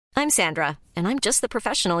I'm Sandra, and I'm just the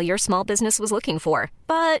professional your small business was looking for.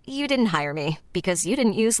 But you didn't hire me because you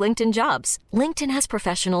didn't use LinkedIn Jobs. LinkedIn has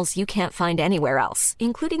professionals you can't find anywhere else,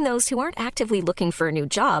 including those who aren't actively looking for a new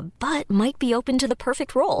job, but might be open to the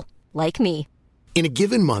perfect role, like me. In a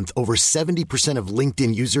given month, over 70% of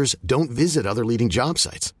LinkedIn users don't visit other leading job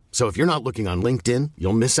sites. So if you're not looking on LinkedIn,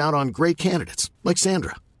 you'll miss out on great candidates like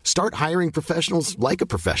Sandra. Start hiring professionals like a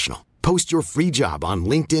professional. Post your free job on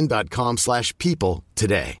linkedin.com/people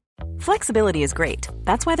today. Flexibility is great.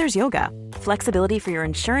 That's why there's yoga. Flexibility for your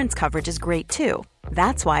insurance coverage is great too.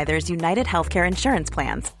 That's why there's United Healthcare Insurance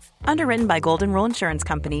Plans. Underwritten by Golden Rule Insurance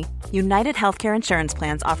Company, United Healthcare Insurance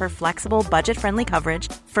Plans offer flexible, budget-friendly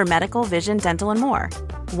coverage for medical, vision, dental, and more.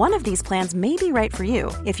 One of these plans may be right for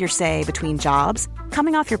you if you're, say, between jobs,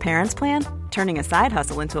 coming off your parents' plan, turning a side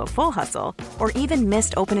hustle into a full hustle, or even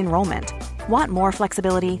missed open enrollment. Want more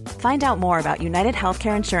flexibility? Find out more about United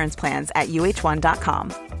Healthcare Insurance Plans at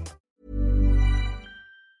uh1.com.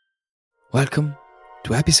 Welcome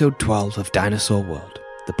to episode 12 of Dinosaur World,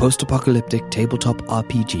 the post-apocalyptic tabletop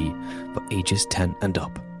RPG for ages 10 and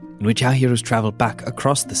up, in which our heroes travel back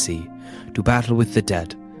across the sea to battle with the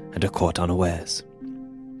dead and are caught unawares.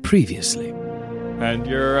 Previously. And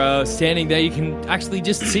you're standing there, you can actually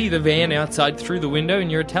just see the van outside through the window,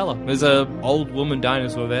 and you're a teller. There's a old woman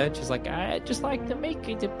dinosaur there. She's like, I'd just like to make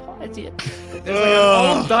a deposit. There's like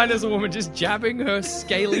an old dinosaur woman just jabbing her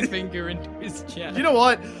scaly finger into his chest. You know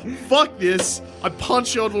what? Fuck this. I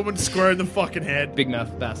punch the old woman square in the fucking head. Big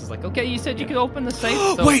Mouth Bass is like, okay, you said you could open the safe.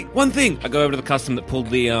 So Wait, one thing. I go over to the custom that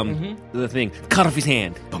pulled the thing. Cut off his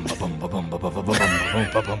hand.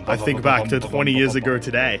 I think back to 20 years ago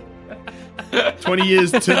today. 20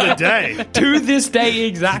 years to the day. To this day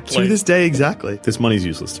exactly. To this day exactly. This money's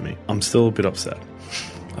useless to me. I'm still a bit upset.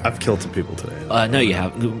 I've killed some people today. No, you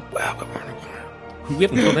haven't. We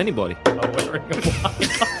haven't killed anybody. Wearing a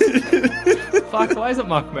Fuck, why isn't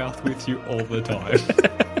Muckmouth with you all the time?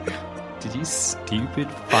 Did you stupid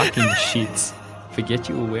fucking shits forget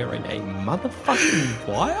you were wearing a motherfucking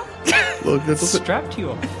wire? Look, that's strapped to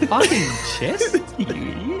your fucking chest? You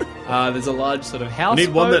idiot. There's a large sort of houseboat.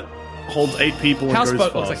 Need one that holds 8 people and goes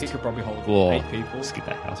Houseboat fast. looks like it could probably hold 8 people. Let's get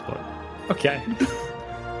that houseboat. Okay.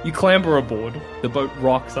 You clamber aboard. The boat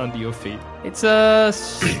rocks under your feet. It's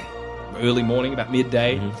early morning, about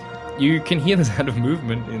midday. Mm-hmm. You can hear the sound of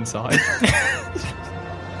movement inside.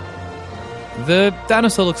 The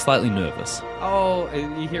dinosaur looks slightly nervous. Oh,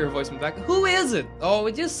 you hear a voice in the back. Who is it? Oh,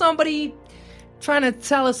 it's just somebody trying to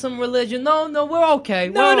tell us some religion. No, we're okay.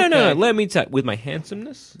 No. Let me tell you, with my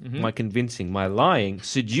handsomeness, my convincing, my lying,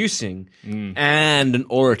 seducing, and an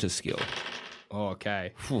orator skill. Oh,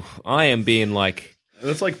 okay. I am being like...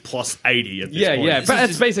 That's like plus 80 at this point. Yeah. But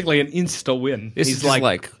it's basically an insta-win. He's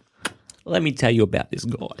like, let me tell you about this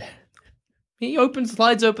god. He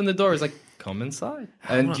slides open the door. He's like, come inside.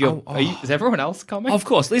 And is everyone else coming? Of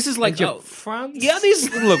course. This is like your friends. Yeah,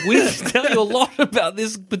 look, we tell you a lot about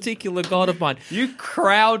this particular god of mine. You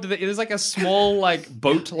crowd. There's like a small like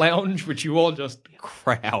boat lounge, which you all just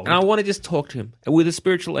crowd. And I want to just talk to him with a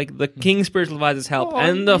spiritual, like the King's spiritual advisor's help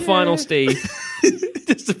and the final Steve.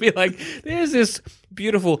 Just to be like, there's this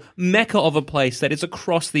beautiful mecca of a place that is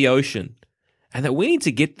across the ocean and that we need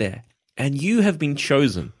to get there. And you have been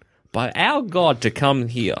chosen by our God to come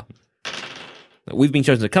here. We've been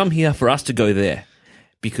chosen to come here for us to go there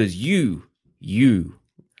because you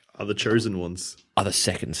are the chosen ones. Are the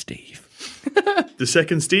second Steve. The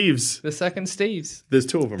second Steves. The second Steves. There's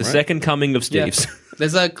 2 of them, the right? second coming of Steves. Yeah.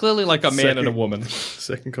 There's clearly like a man and a woman.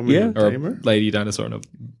 Second coming of or Damer? a lady dinosaur and a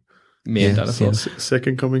man dinosaur. Yes.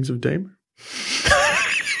 Second comings of Damer?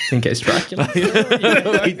 In case Dracula.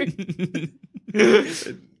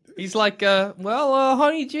 He's like,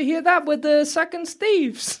 honey, did you hear that with the second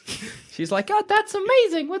Steves? She's like, oh, that's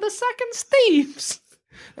amazing, with the second Steves.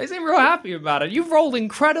 They seem real happy about it. You've rolled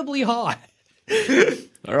incredibly high.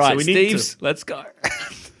 All right, so we Steves, let's go.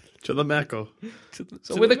 To the Mecca.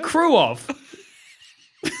 So with a crew of...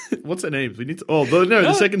 What's their names? We need to...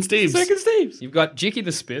 the second Steves. Second Steves. You've got Jicky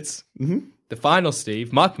the Spitz, the final Steve,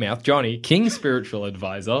 Muckmouth, Johnny, King Spiritual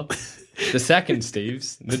Advisor, the second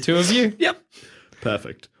Steves, the 2 of you. Yep.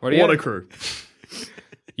 Perfect. What a crew.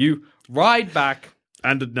 You ride back...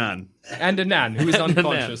 And a Nan. And a Nan, who is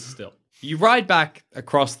unconscious still. You ride back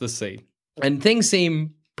across the sea, and things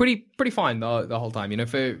seem pretty fine the whole time. You know,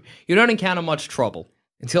 you don't encounter much trouble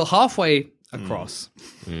until halfway across.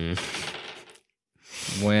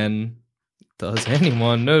 When does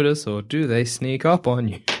anyone notice, or do they sneak up on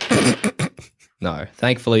you? No,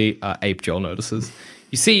 thankfully, Ape Joel notices.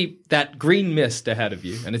 You see that green mist ahead of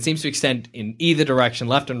you, and it seems to extend in either direction,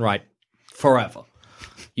 left and right, forever.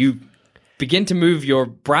 You begin to move your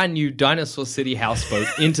brand new Dinosaur City houseboat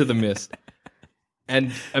into the mist.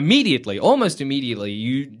 And immediately, almost immediately,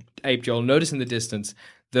 you, Ape Joel, notice in the distance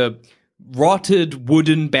the rotted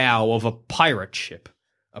wooden bow of a pirate ship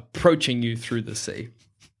approaching you through the sea.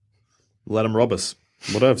 Let them rob us.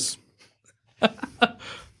 Whatevs.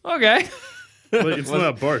 Okay. Well, it's not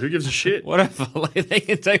our boat. Who gives a shit? Whatever. Like, they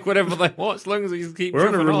can take whatever they want as long as we keep We're on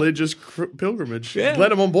a driving off. religious pilgrimage. Yeah. Let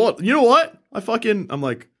them on board. You know what? I'm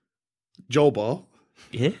like, Joel Bar.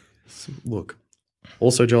 Yeah. Look.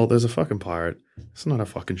 Also, Joel, there's a fucking pirate. It's not a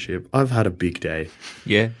fucking ship. I've had a big day.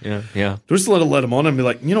 Yeah. Just let them on and be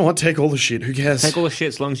like, you know what? Take all the shit. Who cares? Take all the shit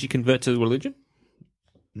as long as you convert to the religion.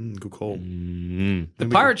 Good call. The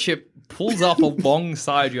pirate ship pulls up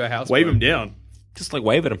alongside your houseboat. Wave him down. Just like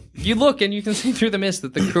wave at them. You look and you can see through the mist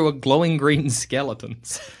that the crew are glowing green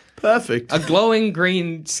skeletons. Perfect. A glowing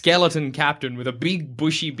green skeleton captain with a big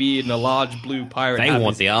bushy beard and a large blue pirate They hat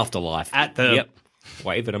want is the afterlife. at the... Yep.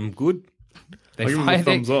 Wave at them. Good. They I'll give 'em fire a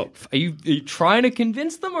thumbs up. Are you trying to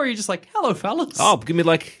convince them, or are you just like, hello, fellas? Oh, give me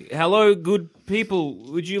like, hello, good people.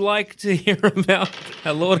 Would you like to hear about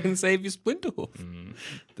our Lord and Savior Splinterhoof?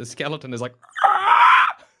 The skeleton is like,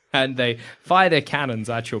 "Ah!" and they fire their cannons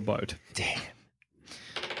at your boat. Damn.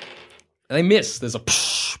 And they miss. There's a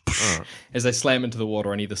psh, psh, as they slam into the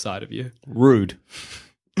water on either side of you. Rude.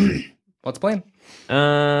 What's the plan?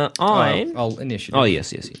 I'll initiative. Oh,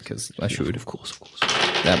 yes. Because I should. Of course.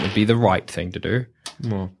 That would be the right thing to do.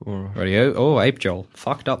 Oh, all right. Radio. Oh, Ape Joel.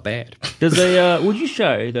 Fucked up bad. Would you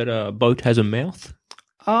say that a boat has a mouth?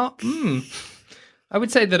 I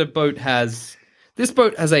would say that this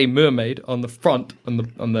boat has a mermaid on the front, on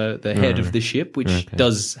the head of the ship, which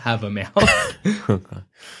does have a mouth. Okay.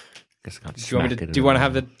 Guess I can't Do you want to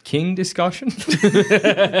have the king discussion as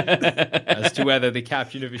to whether the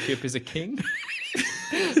captain of a ship is a king?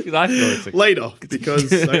 I feel it's a... Later,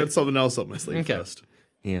 because I got something else up my sleeve Okay. first.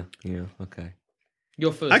 Yeah, okay.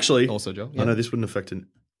 You're first. Actually, also, Joel. I know this wouldn't affect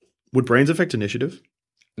Would brains affect initiative?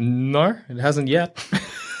 No, it hasn't yet.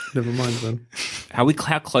 Never mind then. How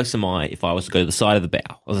close am I if I was to go to the side of the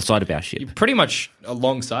bow, or the side of our ship? You're pretty much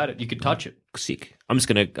alongside it. You could touch it. Sick. I'm just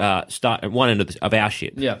going to start at one end of our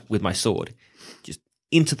ship with my sword, just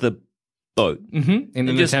into the boat, In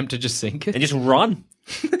an just- attempt to just sink it. and just run.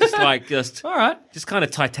 just All right. kind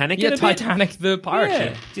of Titanic Yeah, it a bit. Titanic the pirate Yeah,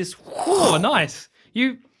 ship. just Oh, nice.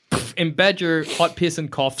 You embed your hot piss and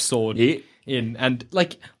cough sword Yeah. in, and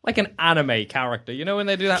like an anime character. You know when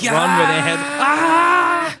they do that run where their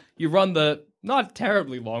head, you run the not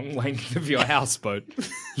terribly long length of your houseboat.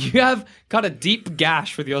 You have got a deep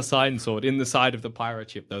gash with your sign sword in the side of the pirate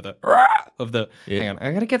ship, though. Hang on,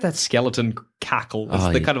 I gotta get that skeleton cackle. It's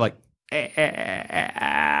the kind of like that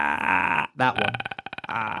one.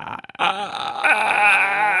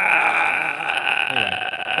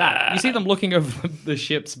 That. You see them looking over the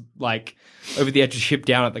ship's, like, over the edge of the ship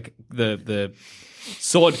down at the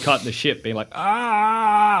sword cut in the ship, being like,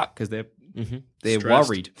 because they're Stressed.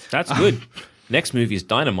 worried. that's good. Next movie is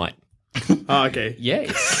Dynamite. Oh, okay.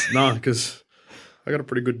 Yes. No, because I got a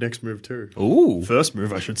pretty good next move too. Ooh. First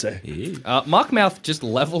move, I should say. Markmouth just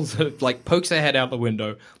levels her, like, pokes her head out the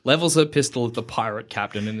window, levels her pistol at the pirate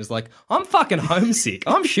captain, and is like, I'm fucking homesick.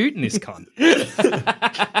 I'm shooting this cunt.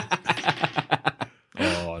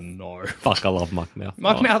 Oh, no. Fuck, I love Muckmouth.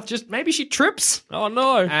 Markmouth just, maybe she trips. Oh,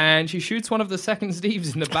 no. And she shoots one of the second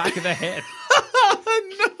Steves in the back of the head.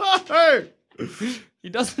 No! He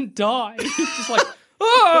doesn't die. He's just like,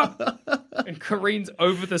 ah! And careens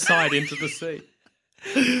over the side into the sea.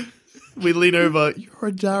 We lean over. You're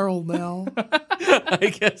a Daryl now.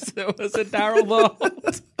 I guess it was a Daryl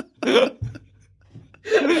though.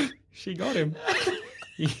 She got him.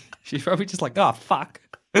 She's probably just like, oh, fuck.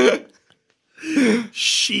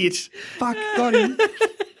 Shit. Fuck, got him.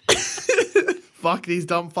 Fuck these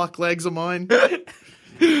dumb fuck legs of mine.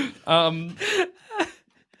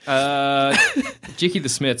 Jicky the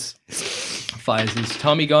Smiths fires his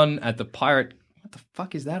Tommy gun at the pirate. What the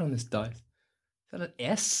fuck is that on this dice? Is that an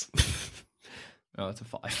S? Oh, it's a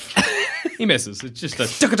 5. He misses. It's just a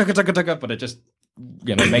tucka, but it just,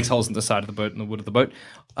 makes holes in the side of the boat and the wood of the boat.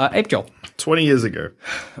 Ape Joel. 20 years ago,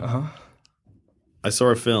 I saw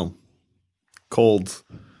a film called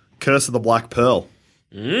Curse of the Black Pearl.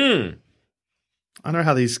 I know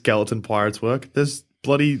how these skeleton pirates work.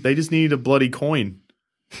 They just need a bloody coin.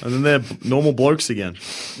 And then they're normal blokes again.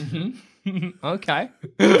 Okay.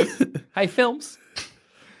 Hey, films.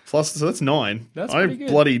 Plus, so that's 9. That's I pretty good.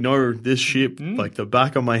 bloody know this ship like the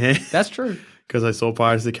back of my hand. That's true. Because I saw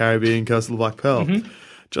Pirates of the Caribbean, Curse of the Black Pearl.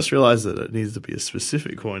 Just realized that it needs to be a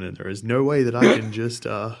specific coin, and there is no way that I can just.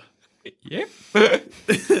 Yeah.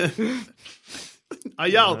 I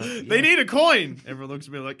yell, they need a coin. Everyone looks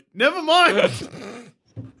at me like, never mind.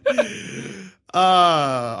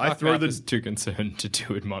 I throw the... was too concerned to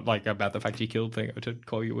do it, like about the fact you killed Thingo to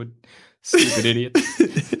call you a stupid idiot.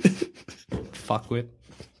 Fuckwit.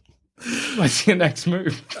 What's your next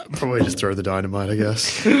move? Probably just throw the dynamite, I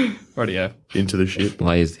guess. Rightio. Into the ship. Well,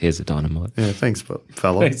 here's the dynamite. Yeah, thanks, fella.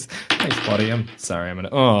 Thanks, buddy. I'm sorry. I'm gonna.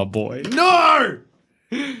 Oh boy. No!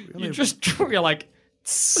 You're like,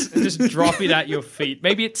 and just drop it at your feet.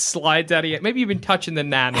 Maybe it slides out of your. Maybe you've been touching the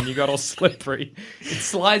nan and you got all slippery. It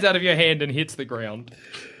slides out of your hand and hits the ground.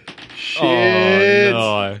 Shit.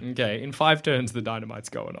 Oh, no. Okay, in 5 turns the dynamite's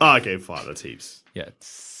going off. Oh, okay, fine. That's heaps. Yeah.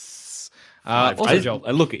 Also, Joel.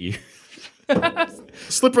 I look at you.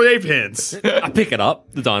 Slippery ape hands. I pick it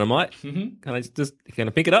up, the dynamite. Can I just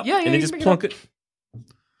pick it up? Yeah, and then you just can pick plonk it.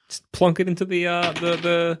 Just plonk it into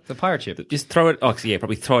the pirate ship. Just throw it. Oh, yeah,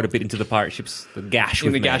 probably throw it a bit into the pirate ship's the gash.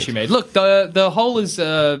 In the gash you made. Look, the hole is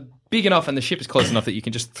big enough and the ship is close enough that you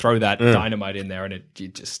can just throw that dynamite in there and it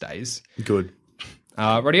just stays. Good.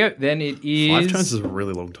 Radio. Then it is 5 turns is a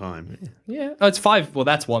really long time. Yeah. Oh, it's 5. Well,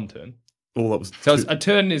 that's 1 turn. Oh, that was So a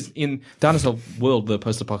turn is in Dinosaur World, the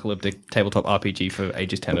post-apocalyptic tabletop RPG for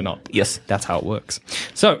ages 10 and up. Yes. That's how it works.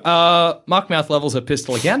 So, Markmouth levels a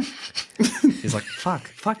pistol again. He's like,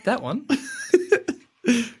 fuck that one.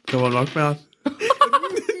 Come on, Rockmouth.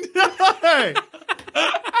 No!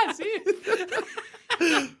 I see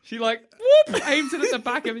it. She like, whoop, aims it at the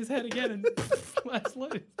back of his head again and flies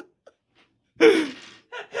loose.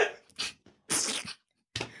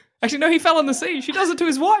 Actually, no, he fell in the sea. She does it to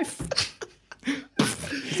his wife.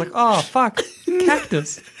 He's like, oh, fuck.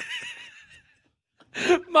 Cactus.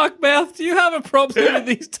 Muckmouth, do you have a problem with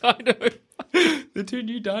these dinos? The 2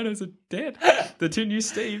 new dinos are dead. The 2 new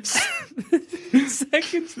Steves.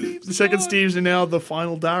 Second Steve's The second gone. Steves are now the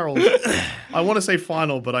final Daryl. I want to say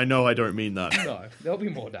final, but I know I don't mean that. No, there'll be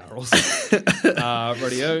more Daryls.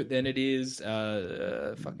 Radio, then it is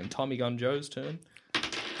fucking Tommy Gun Joe's turn.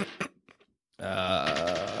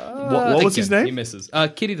 What was his name? He misses.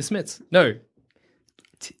 Kitty the Smiths. No.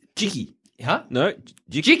 Jicky. Huh? No,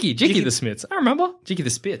 Jicky the Smiths. I remember. Jicky the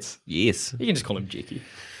Spits. Yes. You can just call him Jicky.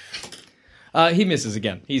 He misses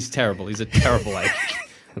again. He's terrible. He's a terrible ape.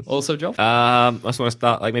 Also, Joel? I just want to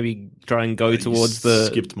start, like, maybe try and go towards the...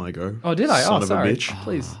 Skipped my go. Oh, did I? Son Oh, of sorry. a bitch.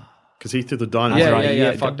 Please. Because he threw the dynamite. Yeah, right.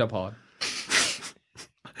 yeah, Yeah, fucked up hard.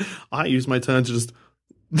 I used my turn to just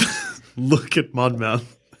look at Mudmouth.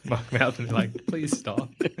 Mouth and be like, please stop.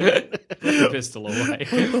 Put the pistol away.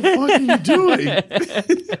 What the fuck are you doing?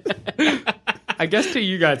 I guess to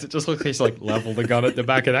you guys, it just looks like he's like, level the gun at the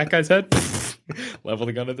back of that guy's head. Level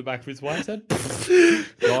the gun at the back of his wife's head.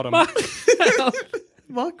 Got him.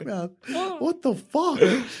 Muckmouth. What the fuck?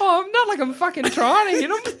 Oh, I'm not like I'm fucking trying to hit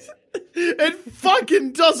him. It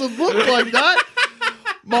fucking doesn't look like that.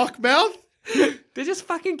 Muckmouth. They're just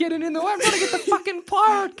fucking getting in the way. I'm trying to get the fucking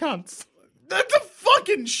pirate cunts. That's a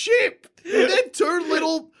fucking ship. They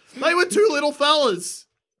were two little fellas.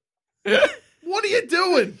 What are you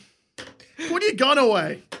doing? Put your gun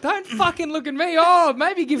away. Don't fucking look at me. Oh,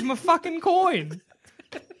 maybe give him a fucking coin.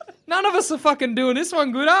 None of us are fucking doing this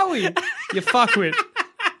one good, are we? You fuckwit.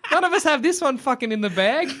 None of us have this one fucking in the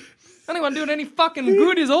bag. Only one doing any fucking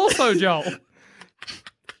good is also Joel.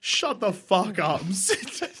 Shut the fuck up.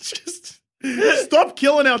 Just stop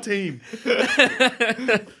killing our team.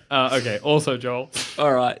 Okay, also Joel.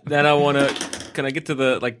 All right, then I want to... Can I get to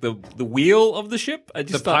the wheel of the ship? I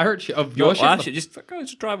just The pirate ship of your ship? Actually,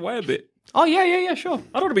 just drive away a bit. Oh, yeah, sure.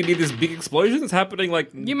 I don't want to be near this big explosion that's happening,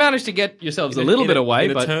 like... You managed to get yourselves a In little bit away,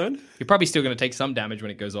 in a but turn? you're probably still going to take some damage when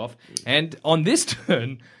it goes off. And on this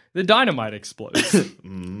turn, the dynamite explodes.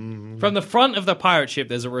 From the front of the pirate ship,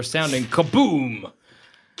 there's a resounding kaboom.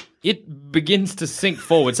 It begins to sink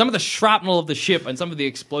forward. Some of the shrapnel of the ship and some of the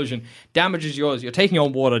explosion damages yours. You're taking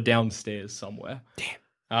on water downstairs somewhere.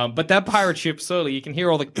 Damn. But that pirate ship, slowly, you can hear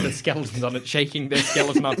all the skeletons on it shaking their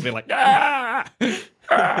skeleton up and be like, ah!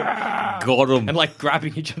 Got him. And like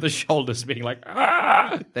grabbing each other's shoulders, being like,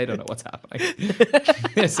 ah! They don't know what's happening.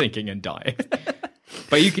 They're sinking and dying.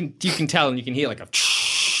 But you can tell and you can hear like a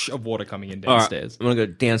of water coming in All right, downstairs. I'm going to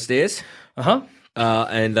go downstairs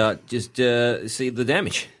and just see the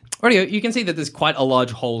damage. Radio, you can see that there's quite a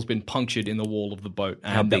large hole's been punctured in the wall of the boat.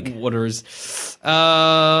 And How big? The water is,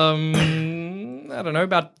 I don't know,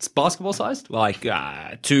 about basketball sized? Like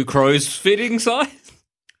 2 crows fitting size?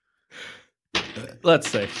 Let's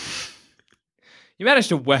see. You managed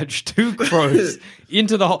to wedge 2 crows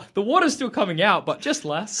into the hole. The water's still coming out, but just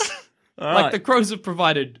less. Like right. the crows have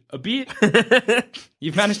provided a bit.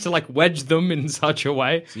 You've managed to like wedge them in such a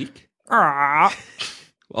way. Sick.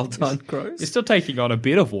 Well done, Crows. You're still taking on a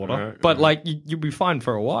bit of water, Right, but like you'll be fine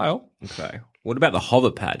for a while. Okay. What about the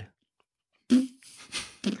hover pad?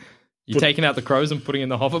 You're taking out the crows and putting in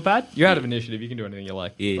the hover pad. You're out of initiative. You can do anything you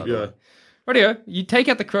like. Yeah. by the way. Radio, you take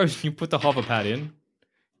out the crows and you put the hover pad in.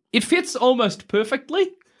 It fits almost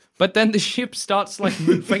perfectly, but then the ship starts like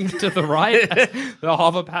moving to the right. The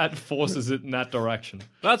hover pad forces it in that direction.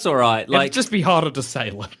 That's all right. It'd Like, just be harder to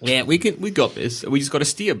sail it. yeah, we got this. We just got to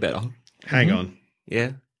steer better. Hang on.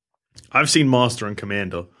 Yeah. I've seen Master and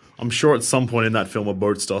Commander. I'm sure at some point in that film a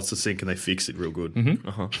boat starts to sink and they fix it real good.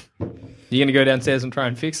 You gonna go downstairs and try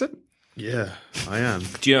and fix it? Yeah, I am.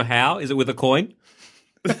 Do you know how? Is it with a coin?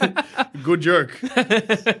 Good joke.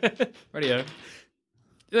 Radio.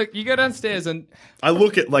 Look, you go downstairs and I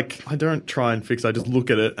look at, like, I don't try and fix it. I just look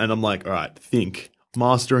at it and I'm like, all right, think.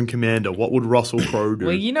 Master and Commander, what would Russell Crowe do?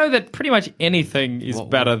 well, you know that pretty much anything is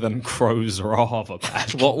better than crows or a hover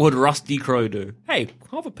pad. What would Rusty Crow do? Hey,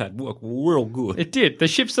 hover pad worked real good. It did. The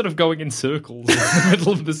ship's sort of going in circles in the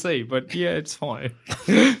middle of the sea, but yeah, it's fine.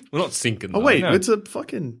 We're not sinking. Oh, though. wait, no. it's a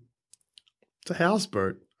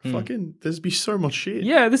houseboat. Fucking, there's be so much shit.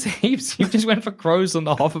 Yeah, there's heaps. You just went for crows on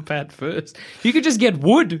the hover pad first. You could just get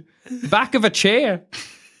wood, back of a chair.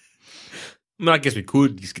 I mean, I guess we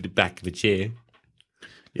could just get it back of a chair.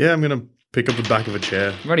 Yeah, I'm going to pick up the back of a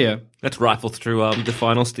chair. Radio. Let's rifle through the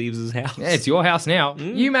final Steve's house. Yeah, it's your house now.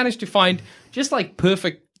 You managed to find just like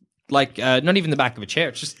perfect, like not even the back of a chair.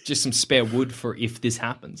 It's just some spare wood for if this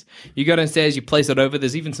happens. You go downstairs, you place it over.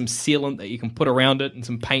 There's even some sealant that you can put around it and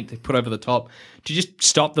some paint to put over the top to just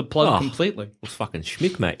stop the plug Oh. completely. It's fucking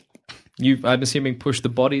schmick, mate. You, I'm assuming, push the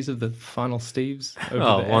bodies of the final Steves over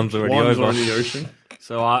Oh, there. one's already One's over. on the ocean.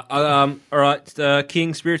 So, all right,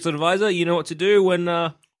 King Spiritual Advisor, you know what to do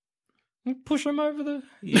when... Push them over the...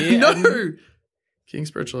 yeah, No! King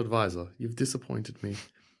Spiritual Advisor, you've disappointed me.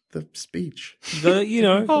 The speech. You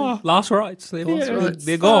gotta, last rites. They're, rites.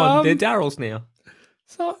 they're gone. They're Daryl's now.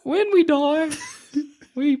 So when we die,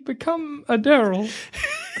 we become a Daryl.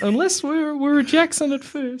 Unless we're a Jackson at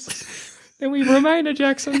first. Then we remain a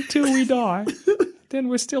Jackson till we die. Then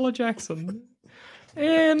we're still a Jackson.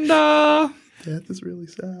 And Death is really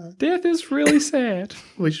sad. death is really sad.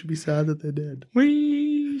 We should be sad that they're dead.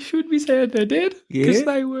 We should be sad they're dead because Yeah?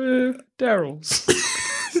 they were Daryls.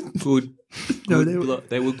 Good. No, Good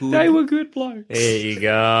they were good. They were good blokes. There you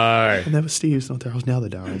go. And they were Steve's, not Daryl's. Now they're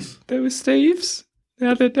Daryl's. They were Steves.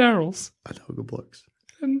 Now they're Daryls. I know, good blokes.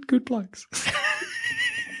 And good blokes.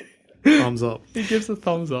 Thumbs up. He gives a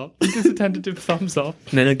thumbs up. He gives a tentative thumbs up.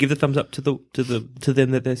 No, give the thumbs up to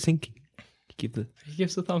them that they're sinking. Give the. He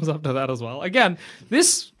gives a thumbs up to that as well. Again,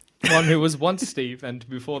 this one who was once Steve and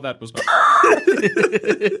before that was...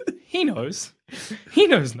 He knows. He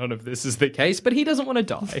knows none of this is the case, but he doesn't want to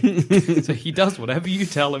die. So he does whatever you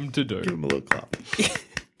tell him to do. Give him a little clap.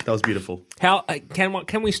 That was beautiful. How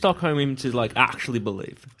can we Stockholm him to like actually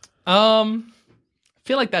believe? I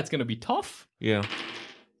feel like that's going to be tough, Yeah.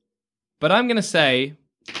 but I'm going to say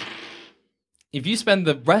if you spend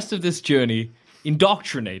the rest of this journey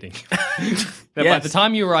indoctrinating, that by Yes. the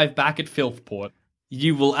time you arrive back at Filthport,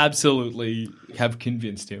 you will absolutely have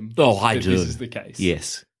convinced him Oh, I that do. this is the case.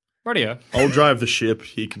 Yes. Radio. I'll drive the ship.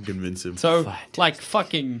 He can convince him. So, like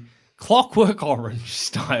fucking Clockwork Orange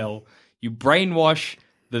style, you brainwash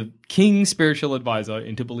the king spiritual advisor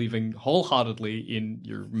into believing wholeheartedly in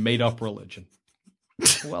your made-up religion.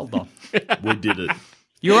 Well done. We did it.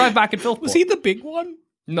 You arrive back at Filthport. Was he the big one?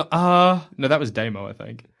 No, no, that was Damo, I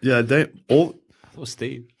think. Yeah, they all. Or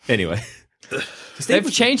Steve? Anyway.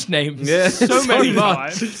 They've changed names Yeah, so many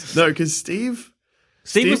much. times. No, because Steve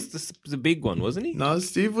was the big one, wasn't he? No,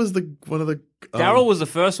 Steve was one of the. Daryl was the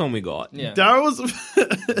first one we got. Yeah. Daryl was.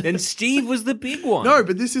 Then Steve was the big one. No,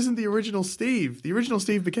 but this isn't the original Steve. The original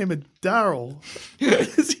Steve became a Daryl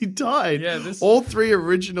because he died. Yeah, this- all three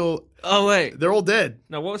original. Oh wait. They're all dead.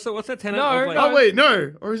 No, what's that tenant? No, of, like, no. Oh wait,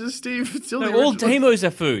 no, or is it Steve? It's still No, the all original. Damos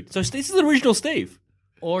are food. So this is the original Steve.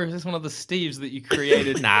 Or is this one of the Steves that you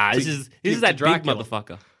created? Nah, to this is give to that big Dracula?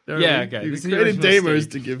 motherfucker. No, Yeah, okay, You this is the created original Damos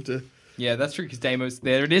Steve. to give to. Yeah, that's true, because Damos,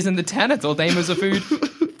 there it is in the tenants. All Damos are food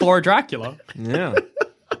for Dracula. Yeah.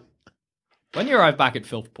 When you arrive back at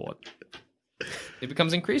Filthport, it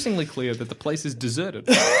becomes increasingly clear that the place is deserted.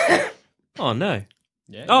 Oh no.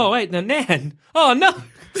 Yeah. Oh wait, no, Nan. Oh no.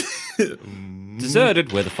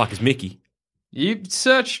 Deserted. Where the fuck is Mickey? You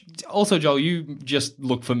search. Also, Joel, you just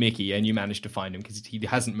look for Mickey and you manage to find him because he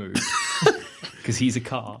hasn't moved. Because he's a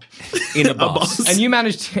car. In a bus. And you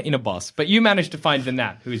managed in a bus, but you managed to find the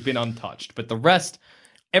Nat, who has been untouched. But the rest,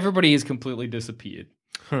 everybody has completely disappeared.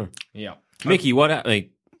 Yeah. Mickey, what happened?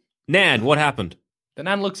 Nan, what happened? The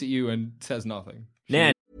Nan looks at you and says nothing.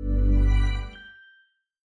 Nan.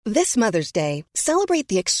 This Mother's Day, celebrate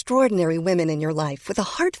the extraordinary women in your life with a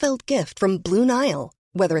heartfelt gift from Blue Nile.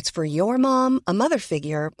 Whether it's for your mom, a mother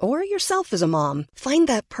figure, or yourself as a mom, find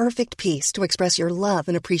that perfect piece to express your love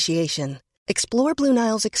and appreciation. Explore Blue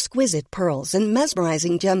Nile's exquisite pearls and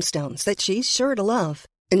mesmerizing gemstones that she's sure to love.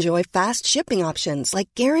 Enjoy fast shipping options like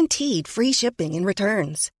guaranteed free shipping and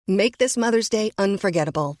returns. Make this Mother's Day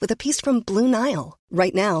unforgettable with a piece from Blue Nile.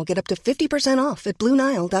 Right now, get up to 50% off at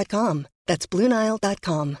BlueNile.com. That's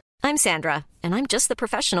BlueNile.com. I'm Sandra, and I'm just the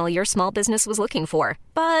professional your small business was looking for.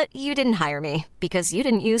 But you didn't hire me because you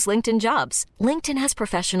didn't use LinkedIn Jobs. LinkedIn has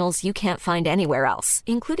professionals you can't find anywhere else,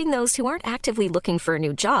 including those who aren't actively looking for a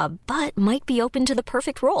new job, but might be open to the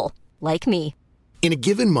perfect role, like me. In a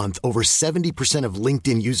given month, over 70% of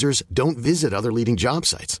LinkedIn users don't visit other leading job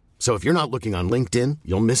sites. So if you're not looking on LinkedIn,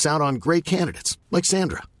 you'll miss out on great candidates like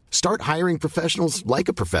Sandra. Start hiring professionals like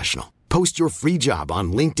a professional. Post your free job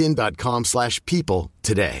on linkedin.com/people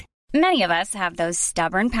today. Many of us have those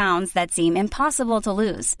stubborn pounds that seem impossible to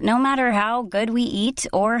lose, no matter how good we eat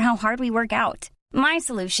or how hard we work out. My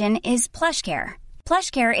solution is PlushCare.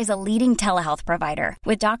 PlushCare is a leading telehealth provider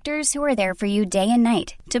with doctors who are there for you day and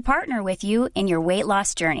night to partner with you in your weight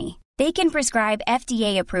loss journey. They can prescribe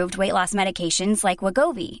FDA-approved weight loss medications like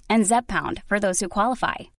Wegovy and Zepbound for those who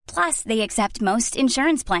qualify. Plus, they accept most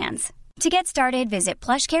insurance plans. To get started, visit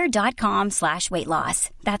plushcare.com/weight loss.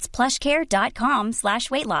 That's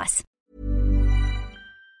plushcare.com/weight loss.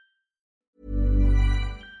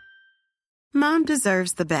 Mom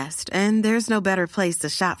deserves the best, and there's no better place to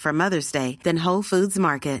shop for Mother's Day than Whole Foods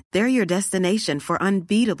Market. They're your destination for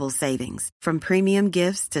unbeatable savings, from premium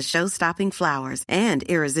gifts to show-stopping flowers and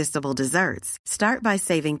irresistible desserts. Start by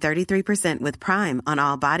saving 33% with Prime on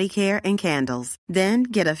all body care and candles. Then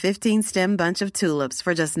get a 15-stem bunch of tulips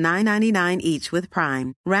for just $9.99 each with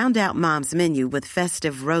Prime. Round out Mom's menu with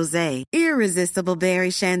festive rosé, irresistible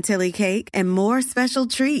berry chantilly cake, and more special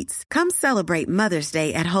treats. Come celebrate Mother's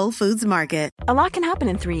Day at Whole Foods Market. A lot can happen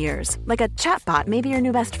in 3 years, like a chatbot may be your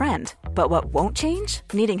new best friend. But what won't change?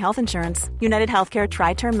 Needing health insurance. United Healthcare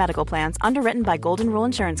Tri-Term Medical Plans, underwritten by Golden Rule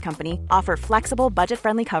Insurance Company, offer flexible,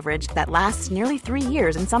 budget-friendly coverage that lasts nearly 3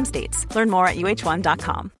 years in some states. Learn more at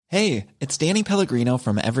uh1.com. Hey, it's Danny Pellegrino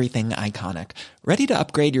from Everything Iconic. Ready to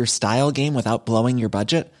upgrade your style game without blowing your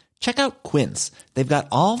budget? Check out Quince. They've got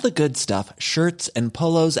all the good stuff, shirts and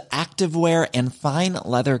polos, activewear, and fine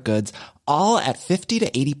leather goods, all at 50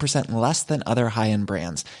 to 80% less than other high-end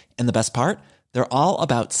brands. And the best part? They're all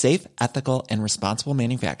about safe, ethical, and responsible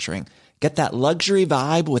manufacturing. Get that luxury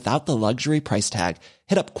vibe without the luxury price tag.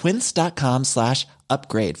 Hit up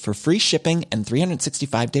quince.com/upgrade for free shipping and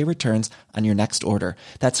 365-day returns on your next order.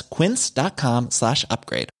 That's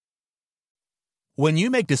quince.com/upgrade. When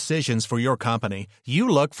you make decisions for your company, you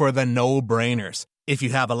look for the no-brainers. If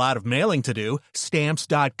you have a lot of mailing to do,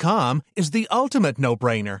 Stamps.com is the ultimate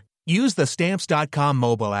no-brainer. Use the Stamps.com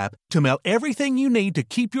mobile app to mail everything you need to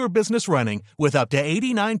keep your business running with up to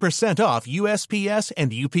 89% off USPS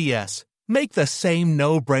and UPS. Make the same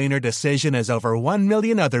no-brainer decision as over 1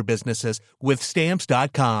 million other businesses with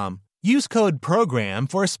Stamps.com. Use code PROGRAM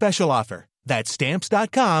for a special offer. That's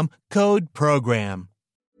Stamps.com, code PROGRAM.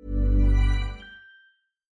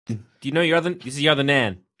 Do you know this is your other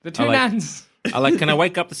Nan? The two Nans. Can I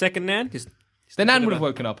wake up the second Nan? The Nan would have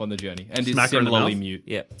woken up on the journey and is similarly mute.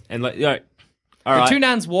 Yeah. And all right. The two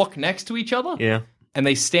Nans walk next to each other. Yeah. And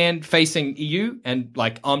they stand facing you and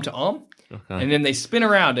arm to arm. Okay. And then they spin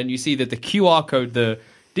around and you see that the QR code, the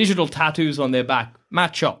digital tattoos on their back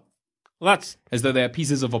match up. Well, that's as though they're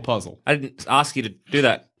pieces of a puzzle. I didn't ask you to do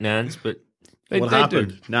that, Nans, but what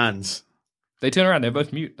happened? Nans. They turn around. They're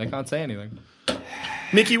both mute. They can't say anything.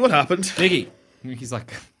 Mickey, what happened? Mickey's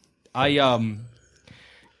like, I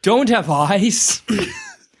don't have eyes.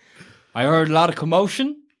 I heard a lot of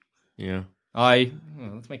commotion. Yeah.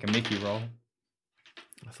 Let's make a Mickey roll.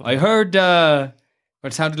 I heard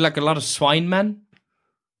what sounded like a lot of swine men,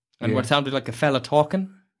 and what sounded like a fella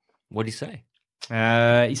talking. What did he say?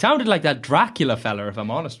 He sounded like that Dracula fella, if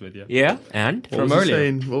I'm honest with you. Yeah, and? From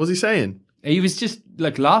earlier. What was he saying? He was just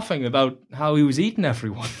laughing about how he was eating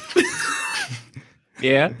everyone.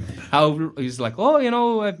 Yeah. How he's like,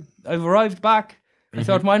 I've arrived back. I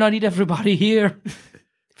thought, why not eat everybody here?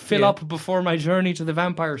 Fill up before my journey to the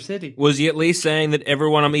Vampire City. Was he at least saying that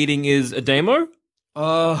everyone I'm eating is a demo?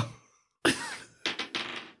 I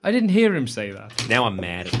didn't hear him say that. Now I'm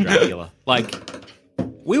mad at Dracula.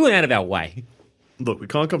 We went out of our way. Look, we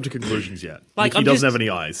can't come to conclusions yet. He doesn't have any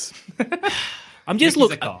eyes. I'm happy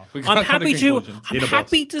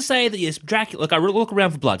to say that yes, Dracula. Look, I look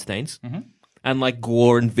around for bloodstains and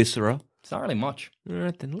gore and viscera. It's not really much. All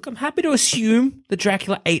right, then. Look, I'm happy to assume the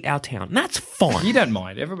Dracula ate our town. That's fine. You don't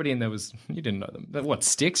mind. Everybody in there was... You didn't know them. But what,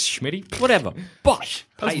 Sticks? Schmitty? Whatever. But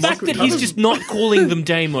the fact that he's just not calling them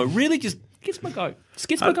Damo really just gets my goat.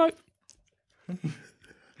 Skits my goat.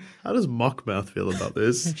 How does Mockmouth feel about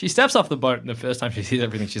this? She steps off the boat and the first time she sees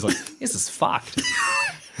everything, she's like, this is fucked.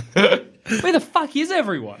 Where the fuck is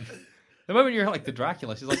everyone? The moment you're like the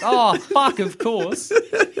Dracula, she's like, oh, fuck, of course.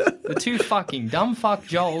 The two fucking dumb fuck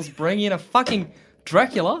Joels bring in a fucking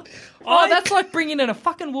Dracula. Oh, that's like bringing in a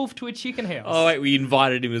fucking wolf to a chicken house. Oh, wait, we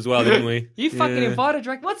invited him as well, didn't we? You fucking invited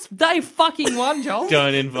Dracula. What's day fucking one, Joel?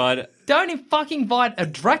 Don't invite it Don't fucking invite a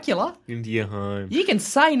Dracula. into your home. You can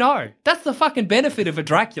say no. That's the fucking benefit of a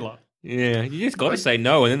Dracula. Yeah, you just got to say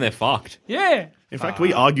no and then they're fucked. Yeah. In fact,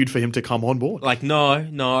 we argued for him to come on board. Like,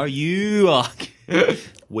 no, you are.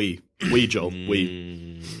 We, Joel,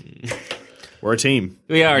 we. We're a team.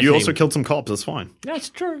 We are a You team. also killed some cops, that's fine. That's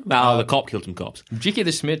true. Well, the cop killed some cops. Jicky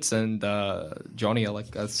the Schmitz and Johnny are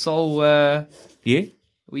like, so Yeah?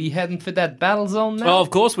 we heading for that battle zone now? Oh, of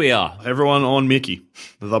course we are. Everyone on Mickey,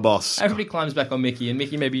 the boss. Everybody climbs back on Mickey, and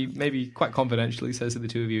Mickey maybe quite confidentially says to the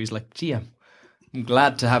two of you, he's like, gee, I'm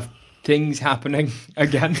glad to have things happening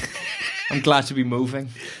again. I'm glad to be moving.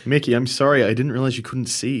 Mickey, I'm sorry, I didn't realize you couldn't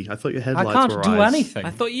see. I thought your headlights I can't were do eyes. anything. I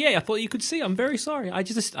thought you could see. I'm very sorry. I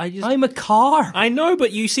just. I'm a car. I know,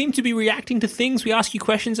 but you seem to be reacting to things. We ask you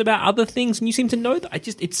questions about other things, and you seem to know that.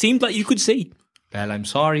 It seemed like you could see. Well, I'm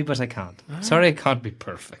sorry, but I can't. Sorry I can't be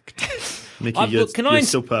perfect. Mickey, look, you're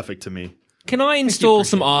still perfect to me. Can I install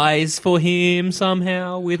some eyes for him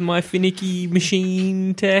somehow with my finicky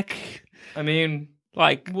machine tech? I mean...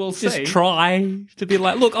 Like, we'll just see. try to be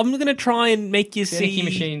like, look, I'm going to try and make you Finicky see.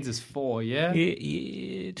 machines is 4, yeah?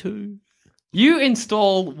 Yeah, 2. You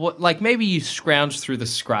install maybe you scrounge through the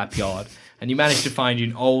scrapyard and you manage to find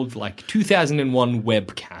an old 2001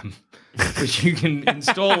 webcam, which you can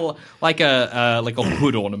install like a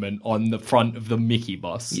hood ornament on the front of the Mickey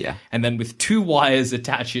bus. Yeah. And then with 2 wires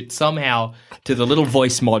attach it somehow to the little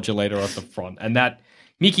voice modulator at the front, and that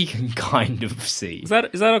Mickey can kind of see. Is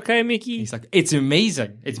that okay, Mickey? He's like, it's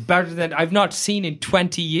amazing. It's better than I've not seen in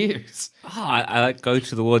 20 years. Oh, I go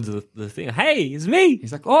towards the thing. Hey, it's me.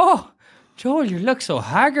 He's like, oh, Joel, you look so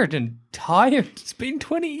haggard and tired. It's been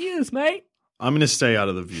 20 years, mate. I'm going to stay out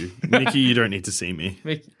of the view. Mickey, you don't need to see me.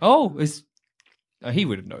 Mickey, he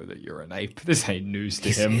would know that you're an ape. This ain't news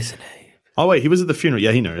to him. He's an ape. Oh, wait, he was at the funeral.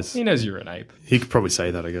 Yeah, he knows. He knows you're an ape. He could probably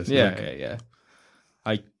say that, I guess. Yeah.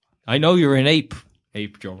 I know you're an ape,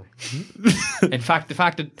 Joel. In fact, the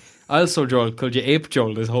fact that I also, Joel, called you Ape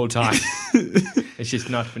Joel this whole time. It's just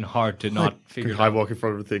not been hard to not figure it I out. walk in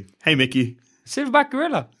front of the thing. Hey, Mickey. Silverback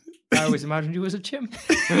gorilla. I always imagined you as a chimp.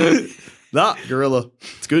 Nah, gorilla.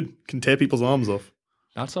 It's good. Can tear people's arms off.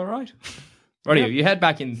 That's all right. Radio, you head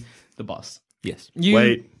back in the bus. Yes.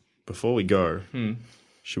 Wait, before we go,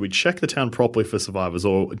 should we check the town properly for survivors,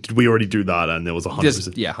 or did we already do that and there was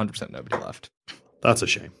 100%? Yeah, 100% nobody left. That's a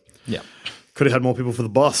shame. Yeah. Could have had more people for the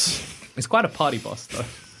bus. It's quite a party bus, though.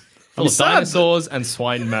 Full of sad. dinosaurs and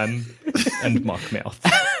swine men and Mockmouth.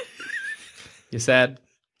 You sad?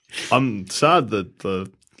 I'm sad that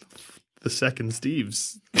the second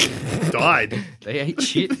Steves died. They ate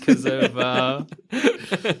shit because of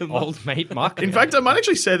old mate Mockmouth. In fact, I might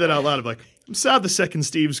actually say that out loud. I'm like, I'm sad the second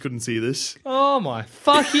Steves couldn't see this. Oh my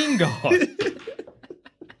fucking god.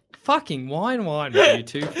 Fucking wine, you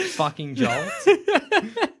two fucking jolts.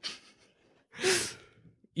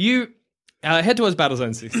 You head towards Battle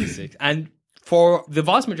Zone 66, and for the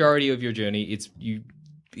vast majority of your journey,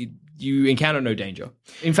 you encounter no danger.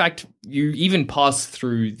 In fact, you even pass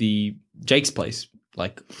through the Jake's place,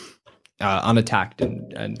 unattacked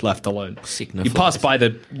and left alone. You pass by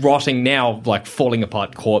the rotting, now falling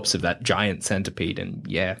apart corpse of that giant centipede, and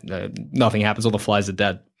nothing happens. All the flies are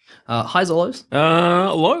dead. Highs or lows?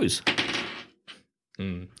 Lows.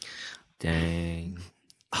 Dang.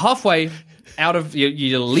 Halfway out of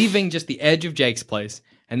you're leaving just the edge of Jake's place,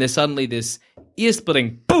 and there's suddenly this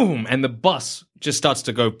ear-splitting boom, and the bus just starts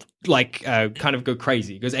to go kind of go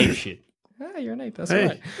crazy. It goes ape shit. Ah, you're an ape. That's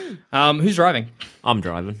Hey. right. Who's driving? I'm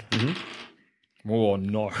driving. Mm-hmm. Oh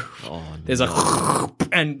no! Oh, There's a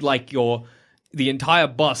and the entire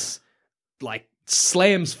bus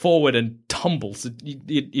slams forward and tumbles.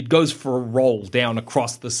 It goes for a roll down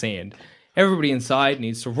across the sand. Everybody inside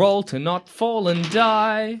needs to roll to not fall and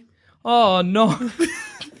die. Oh no!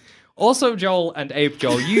 Also, Joel and Ape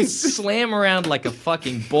Joel, you slam around like a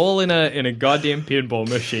fucking ball in a goddamn pinball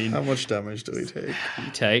machine. How much damage do we take?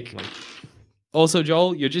 You take. Also,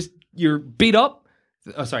 Joel, you're beat up.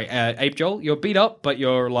 Oh, sorry, Ape Joel, you're beat up, but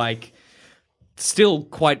you're still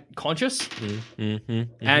quite conscious.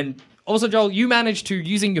 And Also, Joel, you managed to,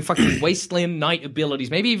 using your fucking Wasteland Knight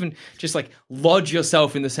abilities, maybe even just like lodge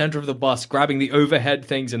yourself in the center of the bus, grabbing the overhead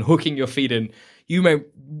things and hooking your feet in. You may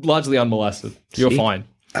largely unmolested. You're fine.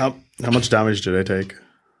 How much damage did I take?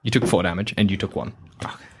 You took 4 damage and you took 1.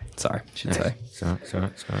 Okay. Sorry, should say. Sorry.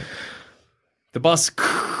 The bus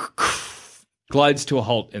glides to a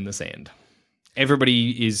halt in the sand.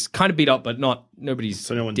 Everybody is kind of beat up, but nobody's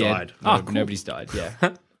So no one dead. died? Oh, cool. Nobody's died, yeah.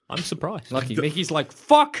 I'm surprised. Lucky. Mickey's like,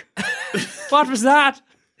 fuck! What was that?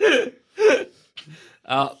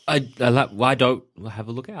 Why don't I have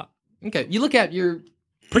a look out? Okay, you look out, you're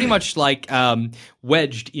pretty much like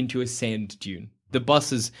wedged into a sand dune. The bus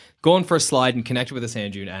has gone for a slide and connected with a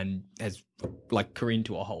sand dune and has like careened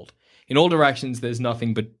to a halt. In all directions, there's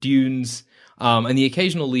nothing but dunes and the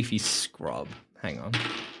occasional leafy scrub. Hang on.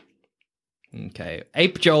 Okay.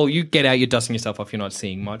 Ape Joel, you get out, you're dusting yourself off, you're not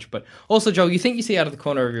seeing much. But also, Joel, you think you see out of the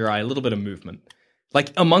corner of your eye a little bit of movement.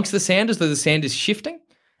 Like amongst the sand, as though the sand is shifting,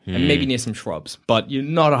 and maybe near some shrubs. But you're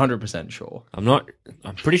not 100% sure.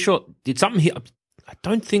 I'm pretty sure. Did something hit? I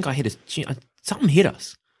don't think I hit us. Something hit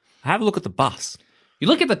us. Have a look at the bus. You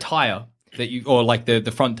look at the tire or like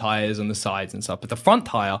the front tires on the sides and stuff, but the front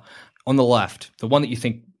tire on the left, the one that you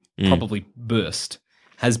think probably burst,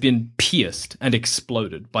 has been pierced and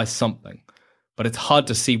exploded by something. But it's hard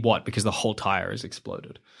to see what because the whole tire is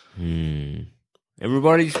exploded.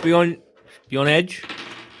 Everybody just be on edge.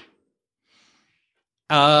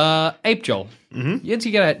 Ape Joel, as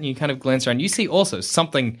you get out and you kind of glance around, you see also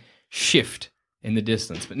something shift in the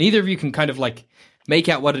distance, but neither of you can kind of like make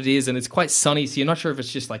out what it is, and it's quite sunny, so you're not sure if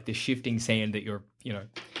it's just like the shifting sand that you're,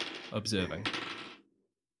 observing.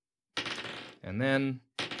 And then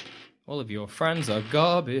all of your friends are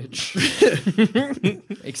garbage.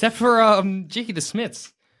 Except for Jicky the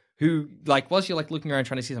Smiths, who, like, whilst you're, like, looking around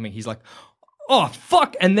trying to see something, he's like, oh,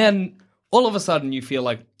 fuck! And then all of a sudden you feel,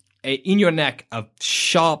 like, in your neck a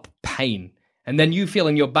sharp pain. And then you feel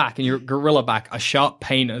in your back, in your gorilla back, a sharp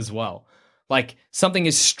pain as well. Like, something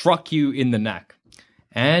has struck you in the neck.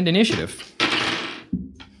 And initiative.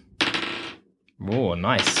 Oh,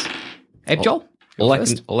 nice. Ape Joel?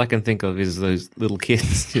 All I can think of is those little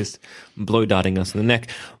kids just blow darting us in the neck.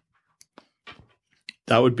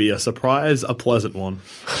 That would be a surprise, a pleasant one.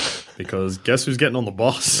 Because guess who's getting on the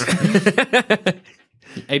bus?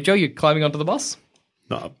 Ape Joe, you're climbing onto the bus?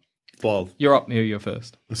 No. Well, you're up here, you're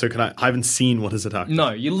first. So I haven't seen what has attacked. No,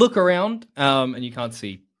 you look around and you can't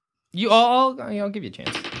see. I'll give you a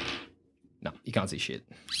chance. No, you can't see shit.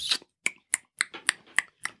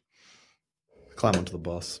 Climb onto the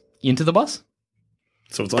bus. Into the bus?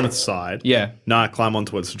 So it's on its side. Yeah. No, I climb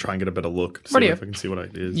onto it to try and get a better look. To see if I can see what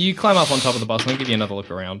it is. You climb up on top of the bus and I'll give you another look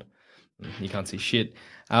around. You can't see shit.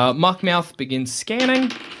 Muckmouth begins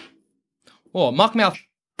scanning. Oh, Muckmouth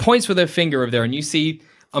points with her finger over there and you see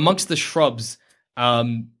amongst the shrubs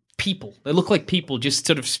people. They look like people just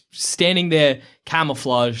sort of standing there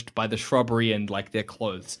camouflaged by the shrubbery and like their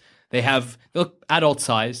clothes. They look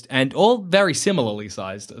adult-sized and all very similarly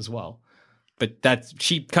sized as well. But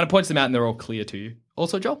she kind of points them out and they're all clear to you.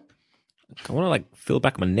 Also, Joel? I want to feel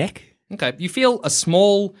back my neck. Okay. You feel a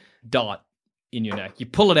small dart in your neck. You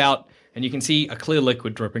pull it out and you can see a clear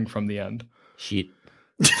liquid dripping from the end. Shit.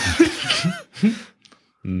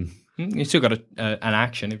 You still got an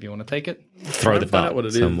action if you want to take it. Throw the dart what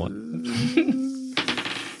it somewhat.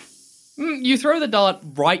 You throw the dart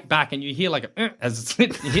right back and you hear like as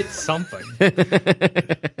it hits something.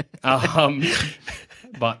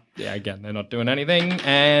 But yeah, again, they're not doing anything,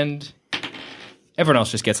 and everyone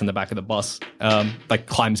else just gets in the back of the bus, like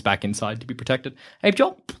climbs back inside to be protected. Hey,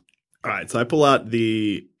 Joel. All right, so I pull out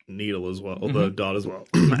the needle as well, or the dart as well,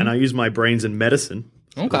 and I use my brains in medicine.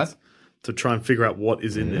 Okay. To try and figure out what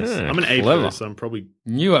is in this. I'm an ape, so I'm probably...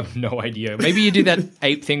 You have no idea. Maybe you do that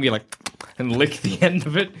ape thing where you like and lick the end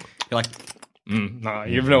of it. You're like, no,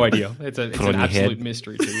 you have no idea. It's an absolute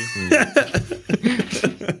mystery to you.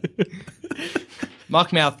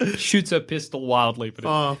 Muckmouth shoots her pistol wildly,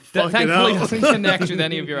 but thankfully doesn't connect with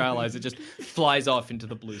any of your allies. It just flies off into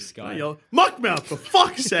the blue sky. Muckmouth, for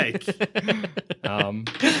fuck's sake!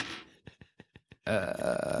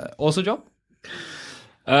 Also, Joel?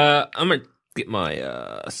 I'm going to get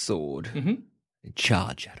my sword and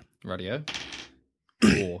charge at him. Radio.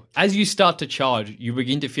 As you start to charge, you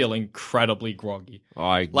begin to feel incredibly groggy.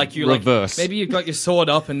 Reverse. Maybe you've got your sword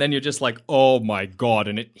up and then you're just like, oh my god,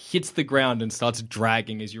 and it hits the ground and starts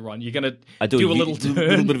dragging as you run. You're going to do a little turn. A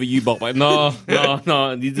little bit of a U-bolt. Like, no,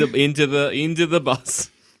 into the bus.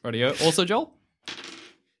 Radio. Also, Joel?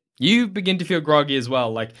 You begin to feel groggy as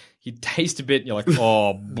well. Like, You taste a bit and you're like,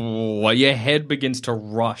 oh, boy. Your head begins to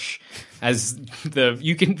rush as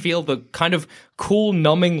you can feel the kind of cool,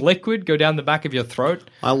 numbing liquid go down the back of your throat.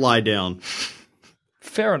 I lie down.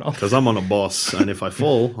 Fair enough. Because I'm on a bus, and if I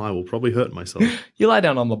fall, I will probably hurt myself. You lie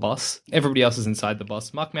down on the bus. Everybody else is inside the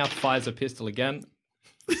bus. Muckmouth fires a pistol again.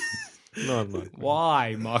 No, Muckmouth.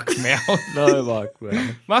 Why, Muckmouth? No,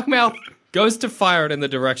 Muckmouth. Muckmouth goes to fire it in the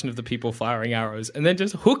direction of the people firing arrows, and then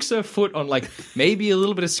just hooks her foot on, like, maybe a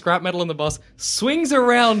little bit of scrap metal in the bus, swings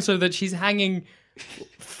around so that she's hanging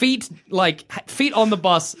feet on the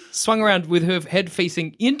bus, swung around with her head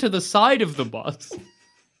facing into the side of the bus.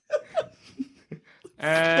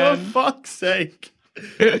 And For fuck's sake.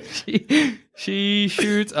 she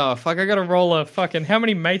shoots. Oh, fuck, I gotta roll a fucking. How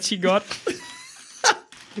many mates you got?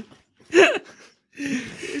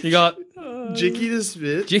 You got Jicky the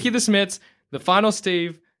Smith. Jicky the Smiths, the final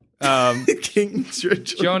Steve, King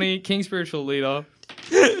Spiritual. Johnny, King Spiritual Leader.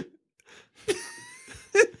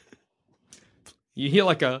 You hear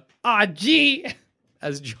like a, gee,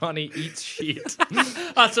 as Johnny eats shit.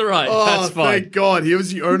 That's all right. Oh, That's fine. thank God. He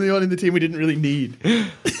was the only one in the team we didn't really need.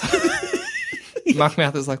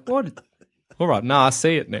 Muckmouth is like, what? All right, I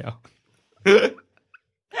see it now.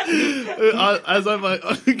 As I'm like,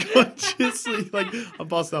 unconsciously, like, I'm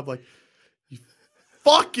busting up, like, you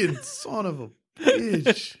fucking son of a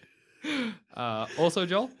bitch. Also,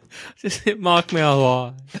 Joel? Just hit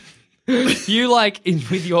Muckmouth high. You, like,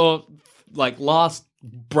 with your, like, last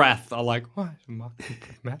breath are like, what?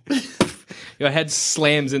 Your head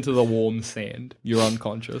slams into the warm sand. You're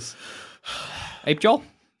unconscious. Ape Joel?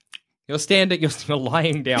 You're standing, you're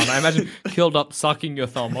lying down. I imagine curled up, sucking your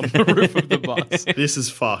thumb on the roof of the bus. This is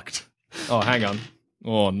fucked. Oh, hang on.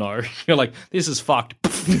 Oh, no. You're like, this is fucked.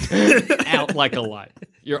 Out like a light.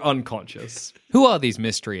 You're unconscious. Who are these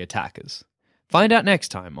mystery attackers? Find out next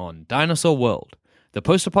time on Dinosaur World, the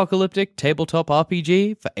post-apocalyptic tabletop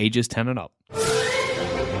RPG for ages 10 and up.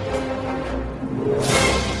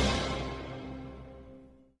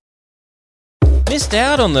 Missed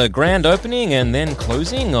out on the grand opening and then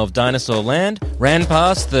closing of Dinosaur Land? Ran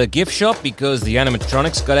past the gift shop because the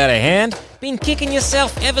animatronics got out of hand? Been kicking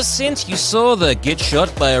yourself ever since you saw the Get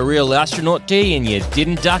Shot by a Real Astronaut tee and you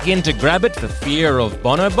didn't duck in to grab it for fear of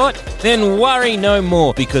Bonobot? Then worry no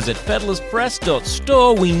more, because at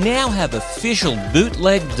peddlerspress.store we now have official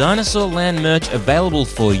bootleg Dinosaur Land merch available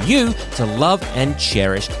for you to love and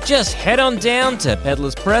cherish. Just head on down to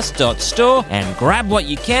peddlerspress.store and grab what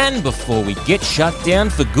you can before we get shut down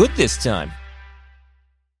for good this time.